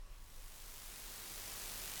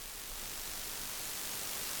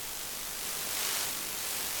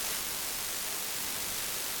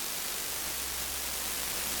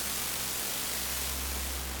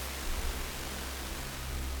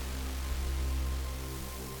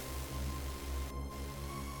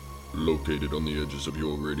Located on the edges of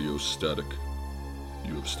your radio static,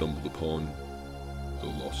 you have stumbled upon the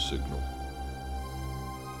lost signal.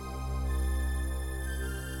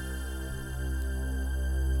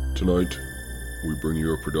 Tonight, we bring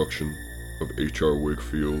you a production of H.R.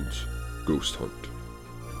 Wakefield's Ghost Hunt.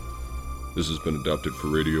 This has been adapted for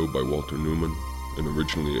radio by Walter Newman and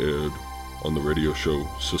originally aired on the radio show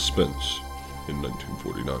Suspense in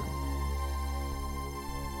 1949.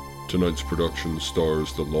 Tonight's production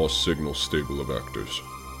stars the Lost Signal stable of actors.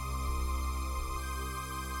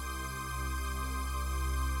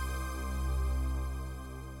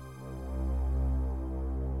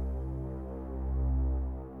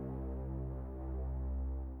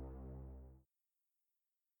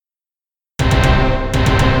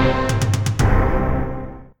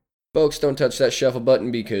 Folks, don't touch that shuffle button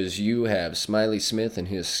because you have Smiley Smith and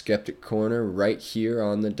his Skeptic Corner right here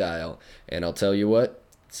on the dial. And I'll tell you what,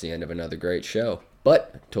 it's the end of another great show.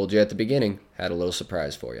 But, told you at the beginning, had a little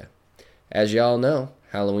surprise for you. As y'all know,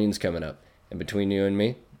 Halloween's coming up. And between you and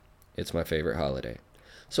me, it's my favorite holiday.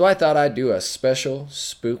 So I thought I'd do a special,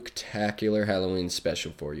 spooktacular Halloween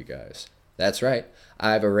special for you guys. That's right,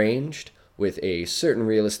 I've arranged with a certain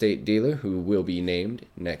real estate dealer who will be named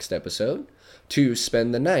next episode to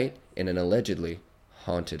spend the night in an allegedly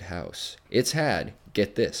haunted house. It's had,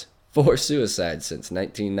 get this, 4 suicides since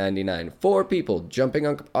 1999. 4 people jumping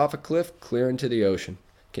off a cliff clear into the ocean.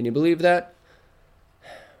 Can you believe that?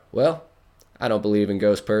 Well, I don't believe in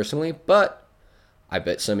ghosts personally, but I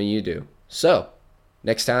bet some of you do. So,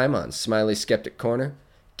 next time on Smiley Skeptic Corner,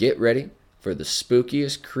 get ready for the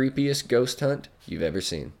spookiest, creepiest ghost hunt you've ever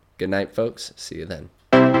seen. Good night, folks. See you then.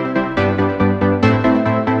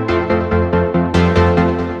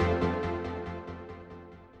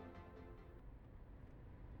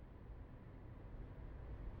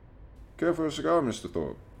 Care for a cigar, Mr.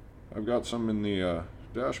 Thorpe? I've got some in the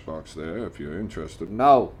dash box there, if you're interested.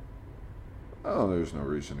 No. Oh, there's no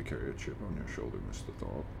reason to carry a chip on your shoulder, Mr.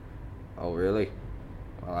 Thorpe. Oh, really?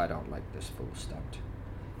 Well, I don't like this fool stunt.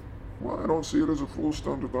 Well, I don't see it as a fool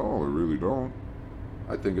stunt at all. I really don't.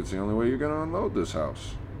 I think it's the only way you're going to unload this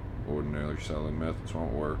house. Ordinary selling methods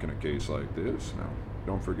won't work in a case like this. Now,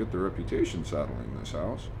 don't forget the reputation saddling this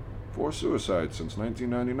house. 4 suicides since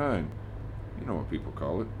 1999. You know what people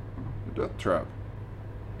call it. The death trap.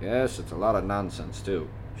 Yes, it's a lot of nonsense, too.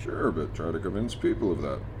 Sure, but try to convince people of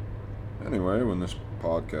that. Anyway, when this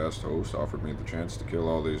podcast host offered me the chance to kill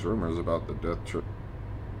all these rumors about the death trap,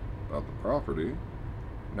 about the property,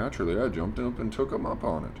 naturally I jumped up and took him up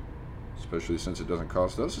on it. Especially since it doesn't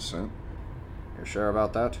cost us a cent. You're sure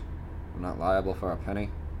about that? I'm not liable for a penny?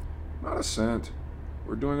 Not a cent.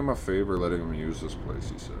 We're doing him a favor letting him use this place,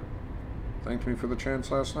 he said. Thanked me for the chance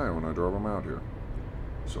last night when I drove him out here.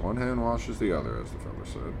 So one hand washes the other, as the fella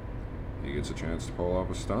said. He gets a chance to pull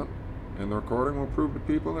off a stunt, and the recording will prove to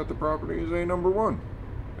people that the property is number 1,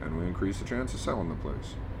 and we increase the chance of selling the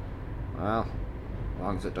place. Well, as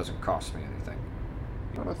long as it doesn't cost me anything.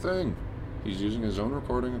 Not a thing. He's using his own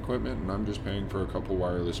recording equipment, and I'm just paying for a couple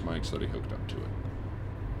wireless mics that he hooked up to it.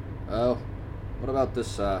 Oh, what about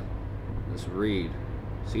this Reed?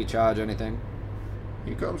 Does he charge anything?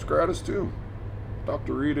 He comes gratis, too.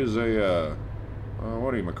 Dr. Reed is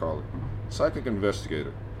psychic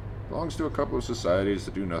investigator. Belongs to a couple of societies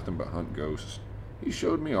that do nothing but hunt ghosts. He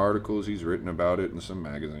showed me articles he's written about it in some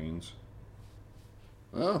magazines.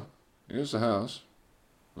 Well, here's the house.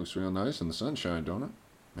 Looks real nice in the sunshine, don't it?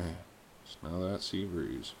 Man, smell that sea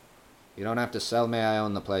breeze. You don't have to sell me, I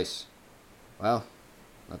own the place. Well,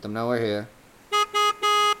 let them know we're here.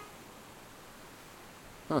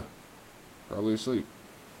 Huh. Probably asleep.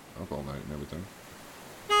 Up all night and everything.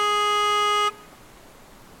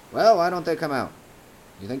 Well, why don't they come out?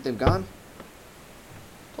 You think they've gone?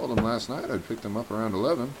 Told him last night I'd picked them up around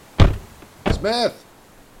 11. Smith!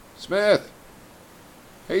 Smith!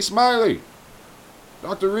 Hey, Smiley!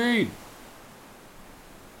 Dr. Reed!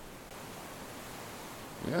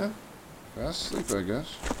 Yeah? Fast asleep, I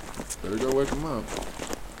guess. Better go wake him up.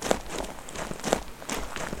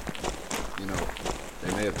 You know,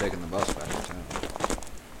 they may have taken the bus back to town.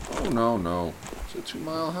 Oh, no. It's a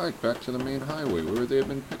 2-mile hike back to the main highway where they had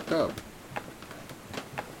been picked up.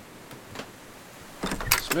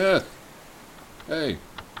 Smith! Hey!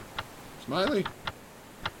 Smiley?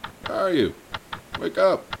 Where are you? Wake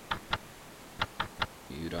up!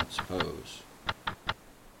 You don't suppose?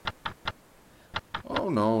 Oh,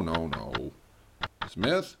 no.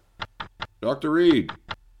 Smith? Dr. Reed?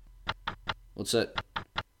 What's that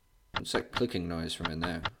clicking noise from in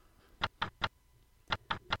there?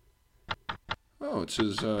 Oh, it's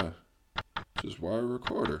his wire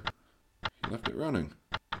recorder. He left it running.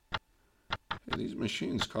 Hey, these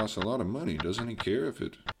machines cost a lot of money. Doesn't he care if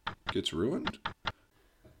it gets ruined?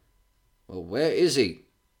 Well, where is he?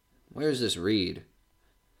 Where's this Reed?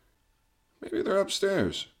 Maybe they're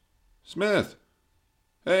upstairs. Smith!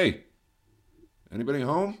 Hey! Anybody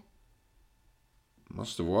home?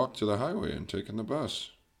 Must have walked to the highway and taken the bus.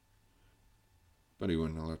 But he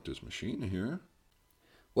wouldn't have left his machine here.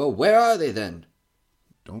 Well, where are they then?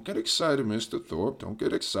 Don't get excited, Mr. Thorpe. Don't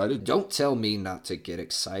get excited. Don't tell me not to get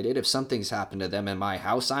excited. If something's happened to them in my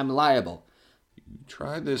house, I'm liable. You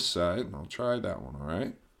try this side, and I'll try that one, all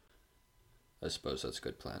right? I suppose that's a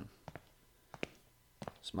good plan.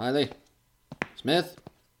 Smiley? Smith?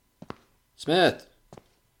 Smith?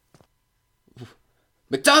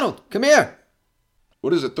 McDonald, come here!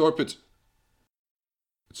 What is it, Thorpe? It's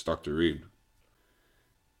Dr. Reed.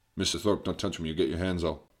 Mr. Thorpe, don't touch me. You get your hands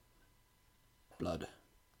up. Blood.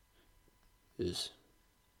 Is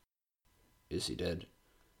he dead?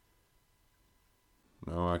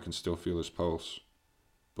 No, I can still feel his pulse.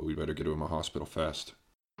 But we better get him to a hospital fast.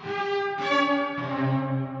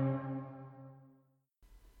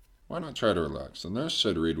 Why not try to relax? The nurse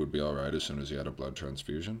said Reed would be all right as soon as he had a blood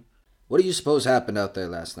transfusion. What do you suppose happened out there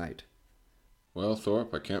last night? Well,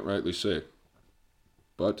 Thorpe, I can't rightly say.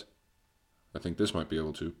 But I think this might be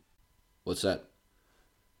able to. What's that?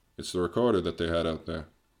 It's the recorder that they had out there.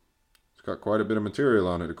 It's got quite a bit of material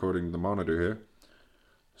on it, according to the monitor here.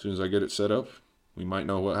 As soon as I get it set up, we might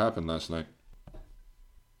know what happened last night.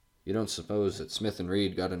 You don't suppose that Smith and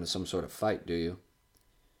Reed got into some sort of fight, do you?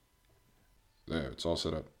 There, it's all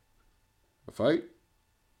set up. A fight?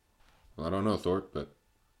 Well, I don't know, Thorpe, but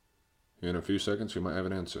here in a few seconds we might have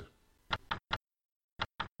an answer.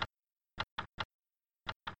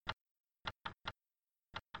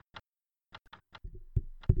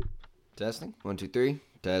 Testing. 1, 2, 3.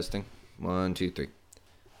 Testing. 1, 2, 3.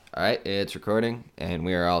 All right, it's recording, and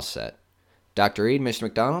we are all set. Dr. Reed, Mr.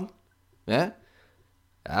 McDonald? Yeah?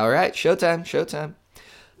 All right, showtime.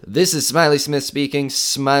 This is Smiley Smith speaking.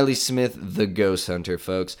 Smiley Smith, the ghost hunter,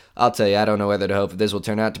 folks. I'll tell you, I don't know whether to hope this will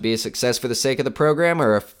turn out to be a success for the sake of the program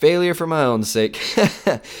or a failure for my own sake.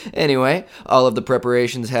 Anyway, all of the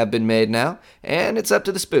preparations have been made now, and it's up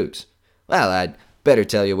to the spooks. Well, I'd better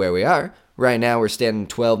tell you where we are. Right now, we're standing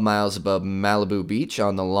 12 miles above Malibu Beach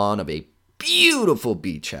on the lawn of a beautiful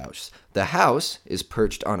beach house. The house is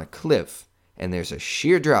perched on a cliff, and there's a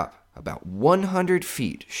sheer drop about 100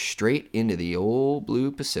 feet straight into the old blue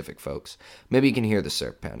Pacific, folks. Maybe you can hear the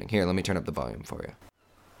surf pounding. Here, let me turn up the volume for you.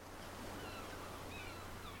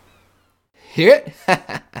 Hear it?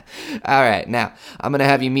 All right, now, I'm going to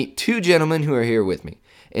have you meet two gentlemen who are here with me.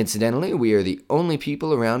 Incidentally, we are the only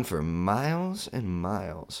people around for miles and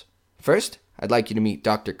miles. First, I'd like you to meet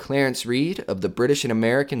Dr. Clarence Reed of the British and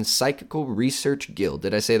American Psychical Research Guild.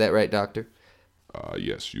 Did I say that right, Doctor?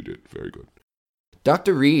 Yes, you did. Very good.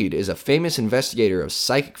 Dr. Reed is a famous investigator of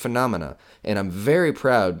psychic phenomena, and I'm very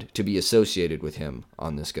proud to be associated with him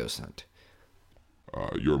on this ghost hunt.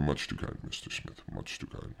 You're much too kind, Mr. Smith. Much too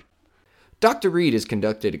kind. Dr. Reed has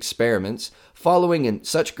conducted experiments following in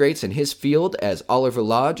such greats in his field as Oliver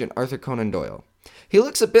Lodge and Arthur Conan Doyle. He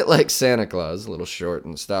looks a bit like Santa Claus, a little short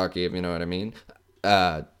and stocky, if you know what I mean.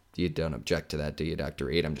 You don't object to that, do you, Dr.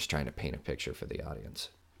 Reed? I'm just trying to paint a picture for the audience.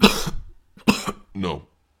 No.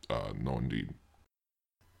 No, indeed.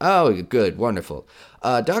 Oh, good, wonderful.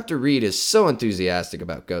 Dr. Reed is so enthusiastic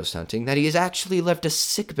about ghost hunting that he has actually left a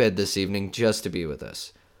sickbed this evening just to be with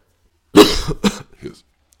us. Yes.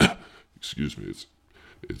 Excuse me,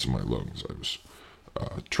 it's my lungs. I was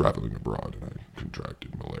traveling abroad and I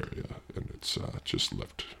contracted malaria, and it's just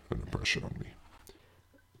left an impression on me.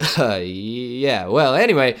 Yeah, well,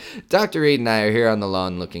 anyway, Dr. Reed and I are here on the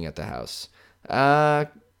lawn looking at the house.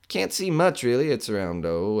 Can't see much, really. It's around,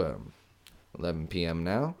 11 p.m.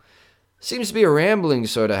 now. Seems to be a rambling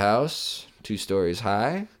sort of house, 2 stories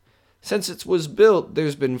high. Since it was built,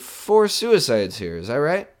 there's been 4 suicides here, is that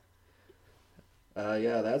right?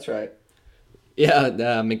 Yeah, that's right.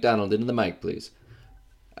 Yeah, McDonald, into the mic, please.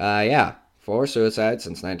 Yeah, 4 suicides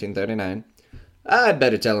since 1939. I'd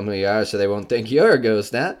better tell them who you are so they won't think you're a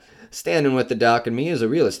ghost, huh? Standing with the doc and me is a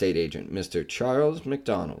real estate agent, Mr. Charles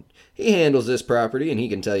McDonald. He handles this property, and he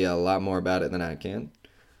can tell you a lot more about it than I can.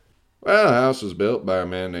 Well, the house was built by a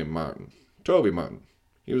man named Martin. Toby Martin.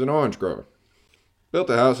 He was an orange grower. Built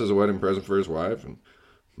the house as a wedding present for his wife, and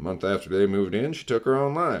a month after they moved in, she took her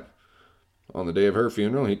own life. On the day of her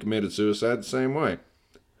funeral, he committed suicide the same way.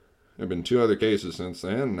 There have been 2 other cases since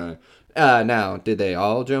then, and Now, did they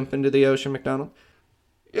all jump into the ocean, McDonald?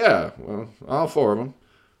 Yeah, well, all 4 of them.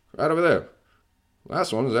 Right over there.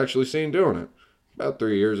 Last one was actually seen doing it. About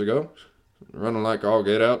 3 years ago. running like all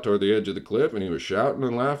get out toward the edge of the cliff, and he was shouting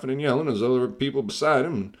and laughing and yelling as though there were people beside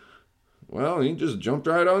him. And, well, he just jumped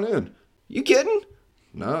right on in. You kidding?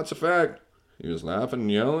 No, it's a fact. He was laughing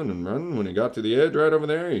and yelling and running. When he got to the edge right over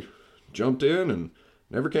there, he jumped in and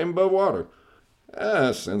never came above water.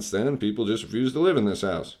 Since then, people just refuse to live in this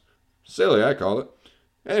house. Silly, I call it.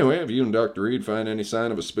 Anyway, if you and Dr. Reed find any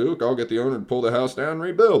sign of a spook, I'll get the owner to pull the house down and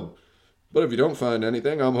rebuild. But if you don't find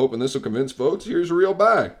anything, I'm hoping this will convince folks here's a real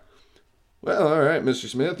buy. Well, all right, Mr.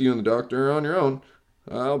 Smith, you and the doctor are on your own.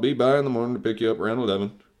 I'll be by in the morning to pick you up around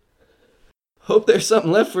 11. Hope there's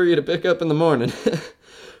something left for you to pick up in the morning.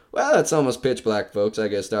 Well, it's almost pitch black, folks. I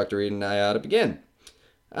guess Dr. Reed and I ought to begin.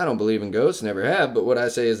 I don't believe in ghosts, never have, but what I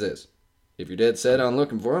say is this. If you're dead set on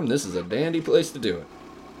looking for them, this is a dandy place to do it.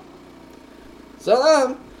 So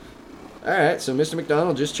long! Alright, so Mr.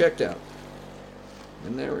 McDonald just checked out.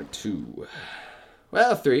 And there were 2.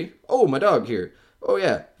 Well, 3. Oh, my dog here. Oh,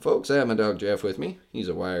 yeah, folks, I have my dog Jeff with me. He's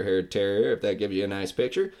a wire-haired terrier, if that gives you a nice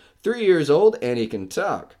picture. 3 years old, and he can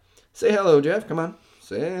talk. Say hello, Jeff. Come on.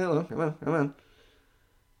 Say hello. Come on, come on.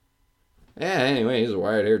 Yeah, anyway, he's a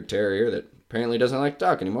wire-haired terrier that apparently doesn't like to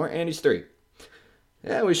talk anymore, and he's 3.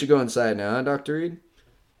 Yeah, we should go inside now, huh, Dr. Reed?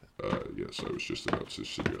 Yes, I was just about to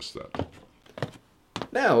suggest that.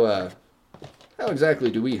 Now, how exactly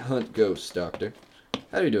do we hunt ghosts, Doctor?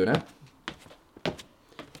 How do you do it, huh?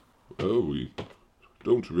 Well, we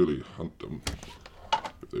don't really hunt them.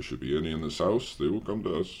 If there should be any in this house, they will come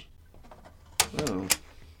to us. Oh.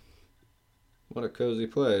 What a cozy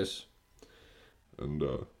place. And,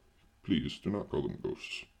 please, do not call them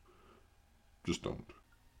ghosts. Just don't.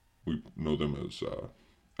 We know them as,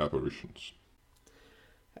 apparitions.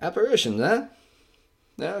 Apparitions, huh?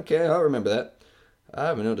 Okay, I'll remember that. I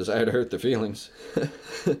have no desire to hurt their feelings.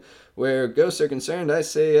 Where ghosts are concerned, I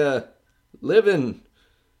say, live and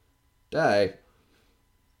die.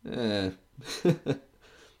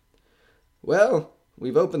 Well,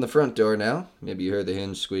 we've opened the front door now. Maybe you heard the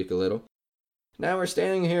hinge squeak a little. Now we're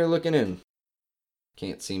standing here looking in.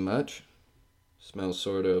 Can't see much. Smells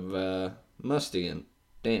sort of, musty and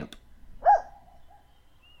damp.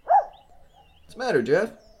 What's the matter,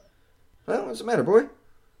 Jeff? Huh? What's the matter, boy?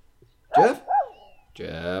 Jeff?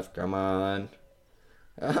 Jeff, come on.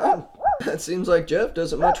 It seems like Jeff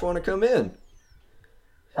doesn't much want to come in.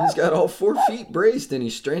 He's got all 4 feet braced and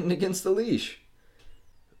he's straining against the leash.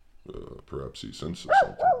 Perhaps he senses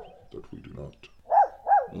something that we do not.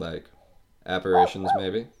 Like apparitions,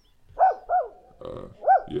 maybe?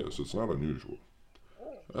 Yes, it's not unusual.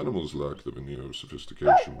 Animals lack the veneer of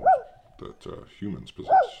sophistication that humans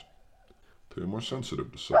possess. They are more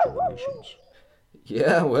sensitive to such emanations.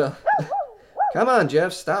 Yeah, well... Come on,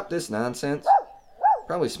 Jeff, stop this nonsense.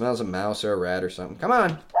 Probably smells a mouse or a rat or something. Come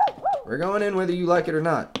on. We're going in whether you like it or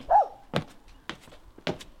not.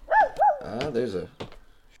 There's a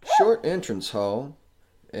short entrance hall.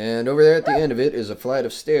 And over there at the end of it is a flight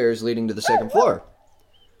of stairs leading to the 2nd floor.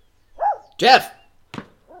 Jeff!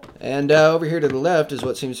 And over here to the left is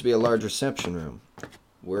what seems to be a large reception room.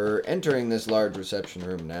 We're entering this large reception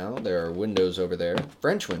room now. There are windows over there,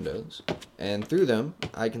 French windows, and through them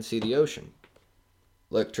I can see the ocean.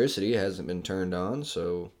 Electricity hasn't been turned on,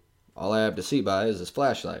 so all I have to see by is this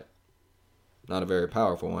flashlight. Not a very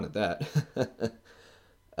powerful one at that.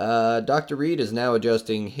 Dr. Reed is now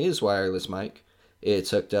adjusting his wireless mic.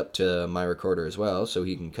 It's hooked up to my recorder as well, so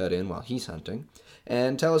he can cut in while he's hunting,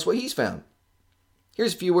 and tell us what he's found.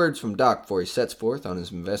 Here's a few words from Doc before he sets forth on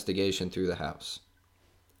his investigation through the house.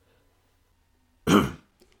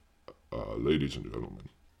 Ladies and gentlemen,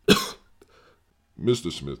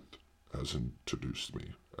 Mr. Smith has introduced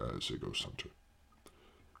me as a ghost hunter.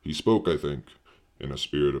 He spoke, I think, in a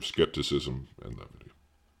spirit of skepticism and levity.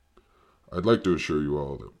 I'd like to assure you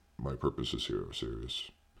all that my purposes here are serious.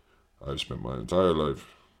 I've spent my entire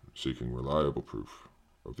life seeking reliable proof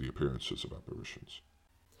of the appearances of apparitions.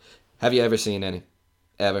 Have you ever seen any?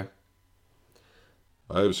 Ever?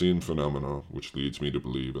 I have seen phenomena which leads me to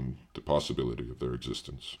believe in the possibility of their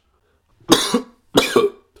existence.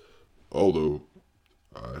 Although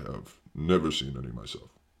I have never seen any myself.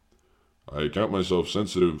 I count myself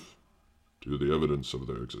sensitive to the evidence of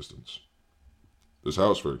their existence. This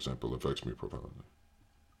house, for example, affects me profoundly.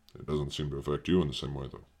 It doesn't seem to affect you in the same way,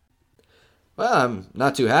 though. Well, I'm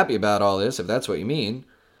not too happy about all this, if that's what you mean.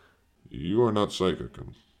 You are not psychic,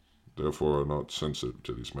 and therefore are not sensitive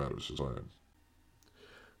to these matters as I am.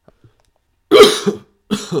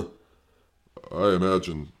 I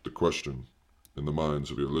imagine the question in the minds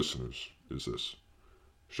of your listeners is this: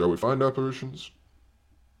 shall we find apparitions?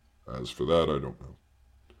 As for that, I don't know.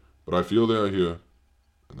 But I feel they are here,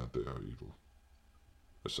 and that they are evil.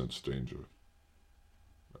 I sense danger.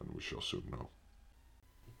 and we shall soon know.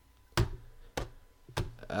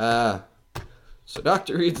 So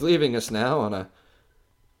Dr. Reed's leaving us now on a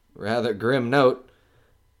rather grim note.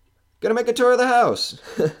 Gonna make a tour of the house.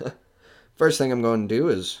 First thing I'm going to do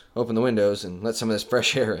is open the windows and let some of this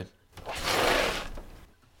fresh air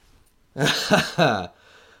in.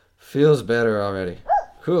 Feels better already.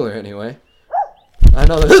 Cooler anyway. I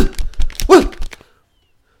know that. What?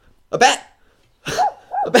 A bat!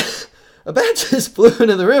 A bat just flew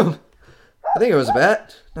into the room. I think it was a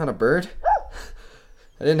bat, not a bird.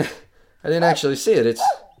 I didn't actually see it. It's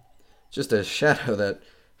just a shadow that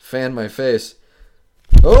fanned my face.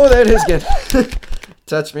 Oh, there it is again.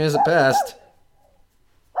 Touched me as it passed.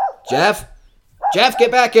 Jeff? Jeff,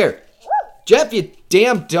 get back here! Jeff, you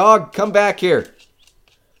damn dog, come back here!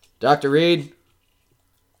 Dr. Reed?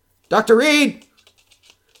 Dr. Reed!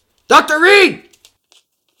 Dr. Reed!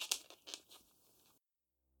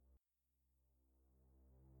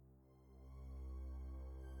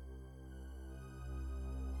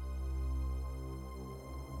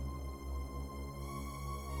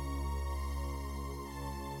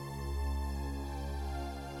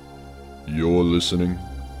 You're listening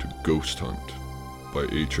to Ghost Hunt by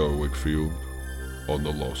H.R. Wakefield on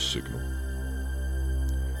the Lost Signal.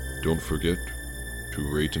 Don't forget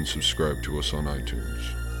to rate and subscribe to us on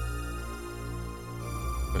iTunes.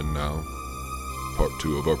 And now, part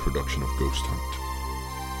 2 of our production of Ghost Hunt.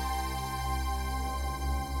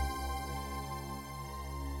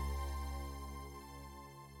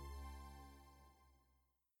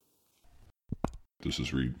 This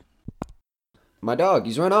is Reed. My dog,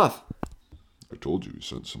 he's run off. I told you he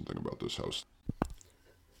said something about this house.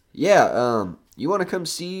 Yeah, you want to come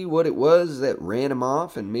see what it was that ran him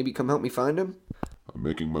off and maybe come help me find him? I'm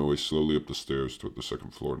making my way slowly up the stairs toward the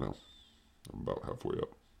second floor now. I'm about halfway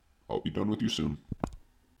up. I'll be done with you soon.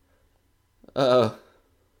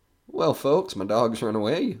 Well, folks, my dog's run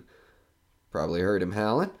away. You probably heard him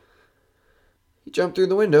howling. He jumped through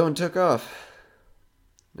the window and took off.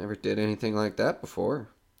 Never did anything like that before.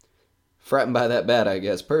 Frightened by that bat, I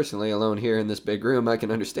guess. Personally, alone here in this big room, I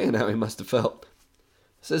can understand how he must have felt.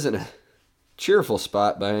 This isn't a cheerful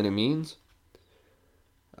spot by any means.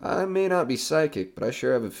 I may not be psychic, but I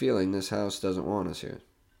sure have a feeling this house doesn't want us here.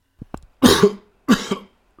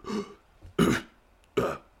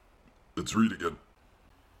 It's Reed again.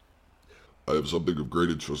 I have something of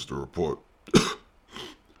great interest to report.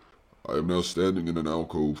 I am now standing in an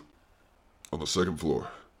alcove on the second floor.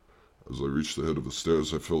 As I reached the head of the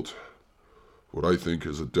stairs, I felt what I think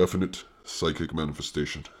is a definite psychic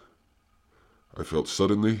manifestation. I felt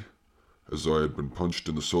suddenly as though I had been punched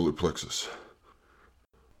in the solar plexus.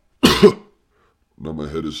 Now my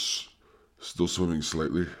head is still swimming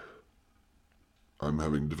slightly. I'm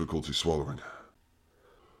having difficulty swallowing.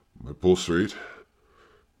 My pulse rate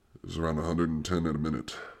is around 110 at a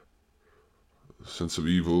minute. The sense of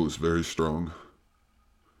evil is very strong.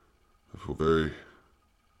 I feel very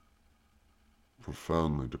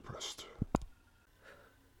profoundly depressed.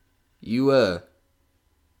 You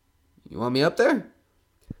want me up there?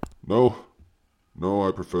 No,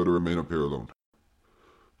 I prefer to remain up here alone.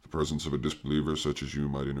 The presence of a disbeliever such as you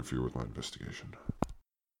might interfere with my investigation.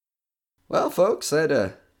 Well, folks,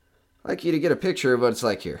 I'd like you to get a picture of what it's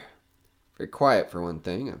like here. Very quiet for one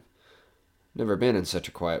thing. I've never been in such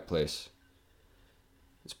a quiet place.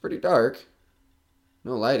 It's pretty dark.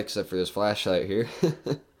 No light except for this flashlight here.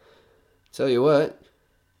 Tell you what,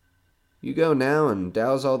 you go now and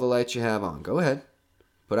douse all the lights you have on. Go ahead.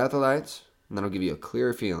 Put out the lights, and then I'll give you a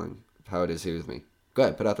clearer feeling of how it is here with me. Go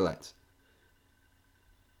ahead, put out the lights.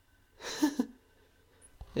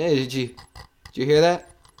 Hey, did you hear that?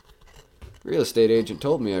 Real estate agent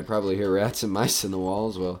told me I'd probably hear rats and mice in the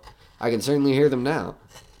walls. Well, I can certainly hear them now.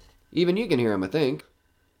 Even you can hear them, I think.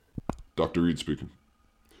 Dr. Reed speaking.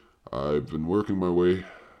 I've been working my way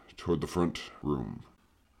toward the front room.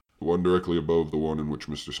 The one directly above the one in which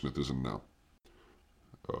Mr. Smith is in now.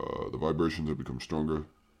 The vibrations have become stronger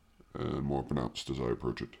and more pronounced as I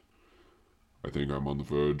approach it. I think I'm on the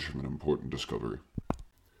verge of an important discovery.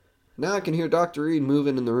 Now I can hear Dr. Reed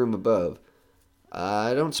moving in the room above.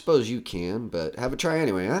 I don't suppose you can, but have a try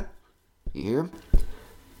anyway, huh? You hear him?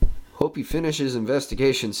 Hope he finishes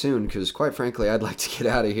investigation soon, because quite frankly, I'd like to get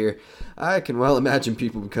out of here. I can well imagine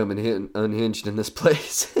people becoming unhinged in this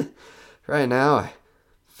place. Right now, I'm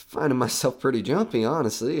finding myself pretty jumpy,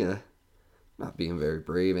 honestly. Not being very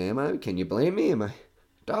brave, am I? Can you blame me? My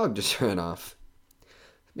dog just ran off.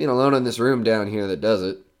 Being alone in this room down here that does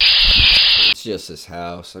it. It's just this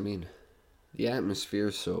house. I mean, the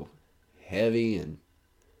atmosphere's so heavy and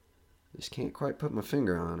just can't quite put my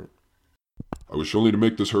finger on it. I wish only to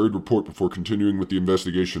make this hurried report before continuing with the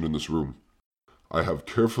investigation in this room. I have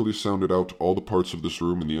carefully sounded out all the parts of this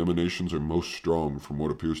room, and the emanations are most strong from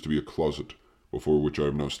what appears to be a closet, before which I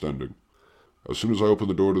am now standing. As soon as I open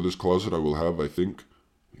the door to this closet, I will have, I think,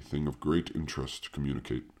 a thing of great interest to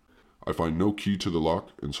communicate. I find no key to the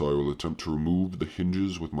lock, and so I will attempt to remove the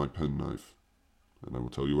hinges with my penknife. And I will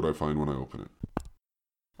tell you what I find when I open it.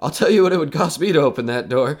 I'll tell you what it would cost me to open that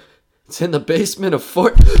door. It's in the basement of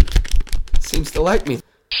Fort... Seems to like me.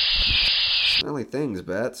 Smelly things,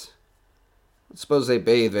 bats. I suppose they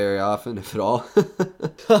bathe very often, if at all.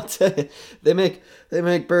 I'll tell you, they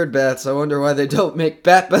make bird baths. I wonder why they don't make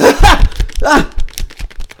bat baths.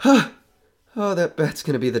 Oh, that bat's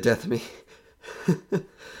gonna be the death of me.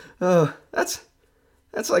 Oh, that's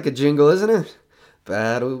like a jingle, isn't it?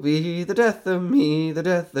 Bat'll be the death of me, the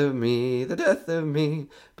death of me, the death of me.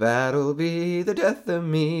 Bat'll be the death of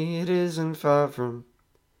me. It isn't far from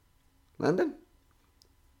London?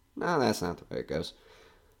 No, that's not the way it goes.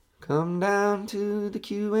 Come down to the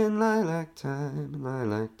queue in lilac time,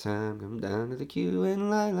 lilac time. Come down to the queue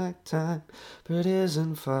in lilac time, but it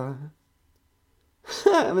isn't far.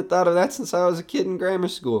 I haven't thought of that since I was a kid in grammar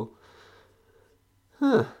school.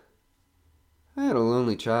 Huh. I had a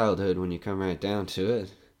lonely childhood when you come right down to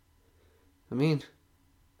it. I mean,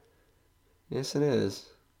 yes it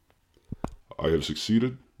is. I have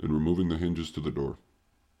succeeded in removing the hinges to the door,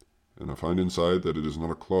 and I find inside that it is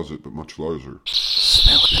not a closet but much larger.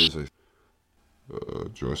 It is a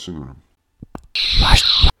dressing room.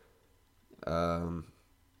 What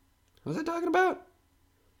was I talking about?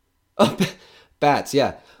 Oh, bats,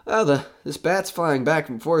 yeah. Well, this bat's flying back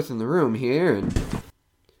and forth in the room here, and...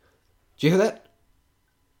 Did you hear that?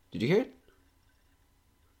 Did you hear it?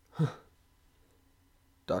 Huh.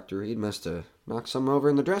 Dr. Reed must have knocked something over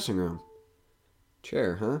in the dressing room.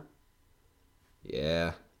 Chair, huh?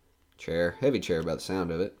 Yeah, chair. Heavy chair by the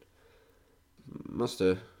sound of it. Must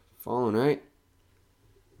have fallen right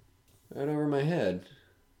over my head.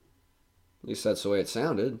 At least that's the way it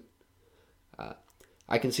sounded.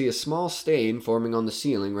 I can see a small stain forming on the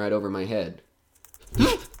ceiling right over my head.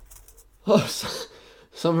 Oh,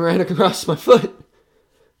 something ran across my foot.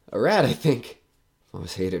 A rat, I think.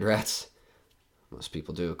 Always hated rats. Most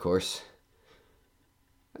people do, of course.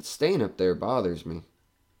 That stain up there bothers me.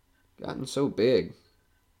 Gotten so big.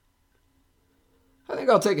 I think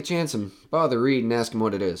I'll take a chance and bother Reed and ask him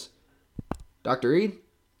what it is. Dr. Reed?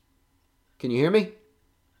 Can you hear me?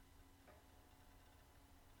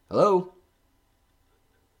 Hello?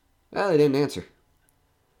 Well, he didn't answer.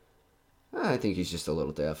 I think he's just a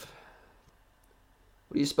little deaf.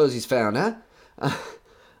 What do you suppose he's found, huh?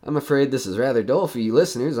 I'm afraid this is rather dull for you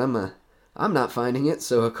listeners. I'm not finding it,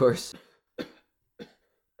 so of course... Did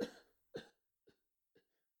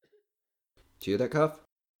you hear that cough?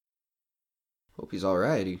 Hope he's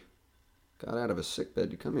alright. He got out of his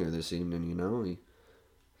sickbed to come here this evening, you know. He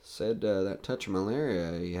said that touch of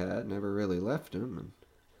malaria he had never really left him.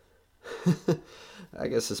 And I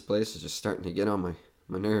guess this place is just starting to get on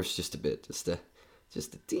my nerves just a bit. Just a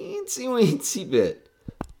teensy-weensy bit.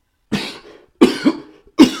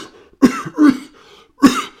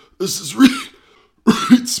 This is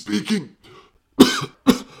Reed speaking.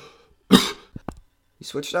 He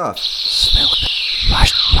switched off.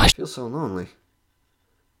 I feel so lonely.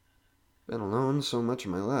 Been alone so much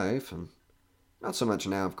of my life, and not so much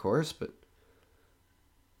now, of course, but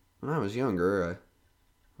when I was younger,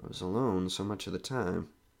 I was alone so much of the time.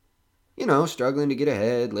 You know, struggling to get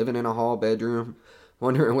ahead, living in a hall bedroom,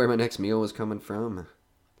 wondering where my next meal was coming from.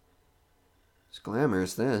 It's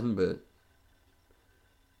glamorous then, but it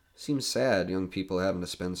seems sad young people having to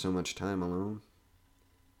spend so much time alone.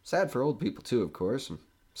 Sad for old people too, of course. I'm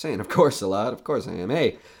saying of course a lot. Of course I am.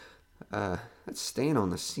 Hey, that stain on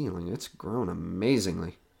the ceiling, it's grown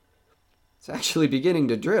amazingly. It's actually beginning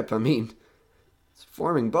to drip. I mean, it's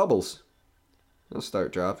forming bubbles. They'll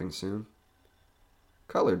start dropping soon.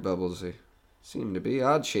 Colored bubbles, they seem to be.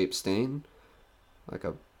 Odd-shaped stain. Like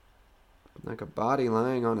a body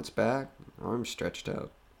lying on its back, arms stretched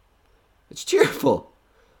out. It's cheerful.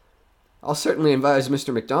 I'll certainly advise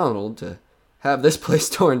Mr. McDonald to have this place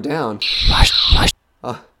torn down.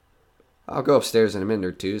 I'll go upstairs in a minute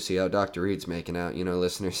or two, see how Dr. Reed's making out, you know,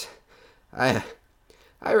 listeners. I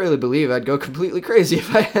really believe I'd go completely crazy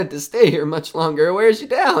if I had to stay here much longer. It wears you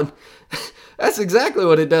down. That's exactly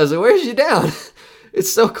what it does. It wears you down.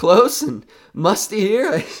 It's so close and musty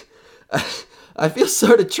here. I feel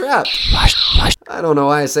sort of trapped. I don't know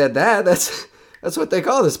why I said that. That's what they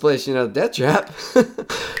call this place, you know, death trap.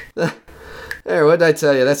 There, what did I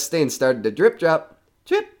tell you? That stain started to drip drop.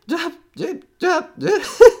 Drip drop, drip drop, drip.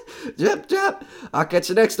 Jep, jep. I'll catch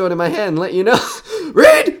the next one in my hand and let you know.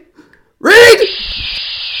 Reed! Reed!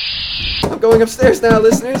 I'm going upstairs now,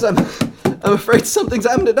 listeners. I'm afraid something's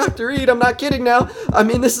happened to Dr. Reed. I'm not kidding now. I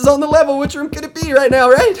mean, this is on the level. Which room could it be right now,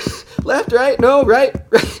 right? Left, right? No, right?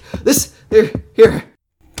 Right. This, here.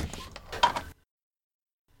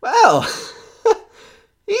 Well,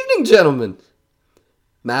 evening, gentlemen.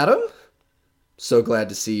 Madam, so glad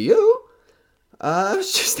to see you. I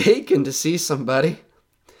was just aching to see somebody.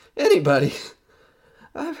 Anybody.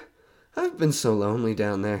 I've been so lonely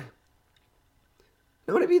down there.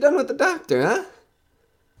 Now, what have you done with the doctor, huh?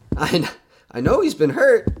 I know he's been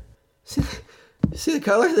hurt. See the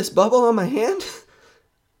color of this bubble on my hand?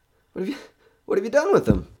 What have you done with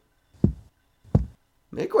him?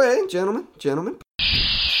 Make way, gentlemen.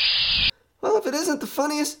 Well, if it isn't the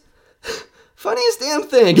funniest damn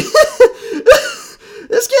thing.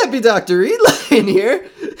 This can't be Dr. Reed lying here.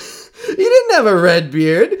 He didn't have a red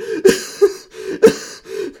beard.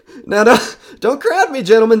 Now, don't crowd me,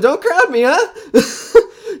 gentlemen. Don't crowd me, huh?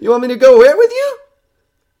 You want me to go where with you?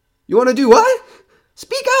 You want to do what?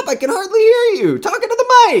 Speak up. I can hardly hear you. Talking to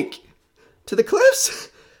the mic. To the cliffs?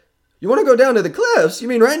 You want to go down to the cliffs? You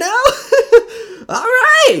mean right now? All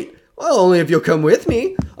right. Well, only if you'll come with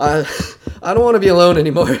me. I don't want to be alone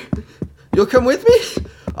anymore. You'll come with me?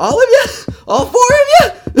 All of you? All four of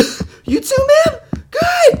you? You too, ma'am?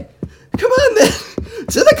 Good. Come on, then.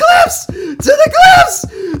 To the cliffs! To the cliffs!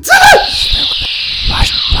 To the...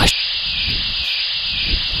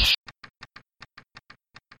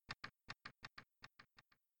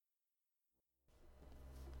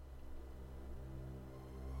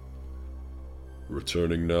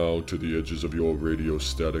 Returning now to the edges of your radio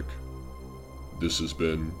static, this has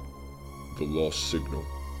been The Lost Signal.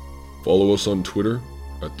 Follow us on Twitter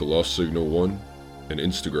at The Lost Signal 1 and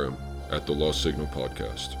Instagram at The Lost Signal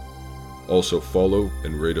Podcast. Also follow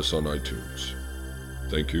and rate us on iTunes.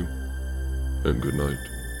 Thank you, and good night.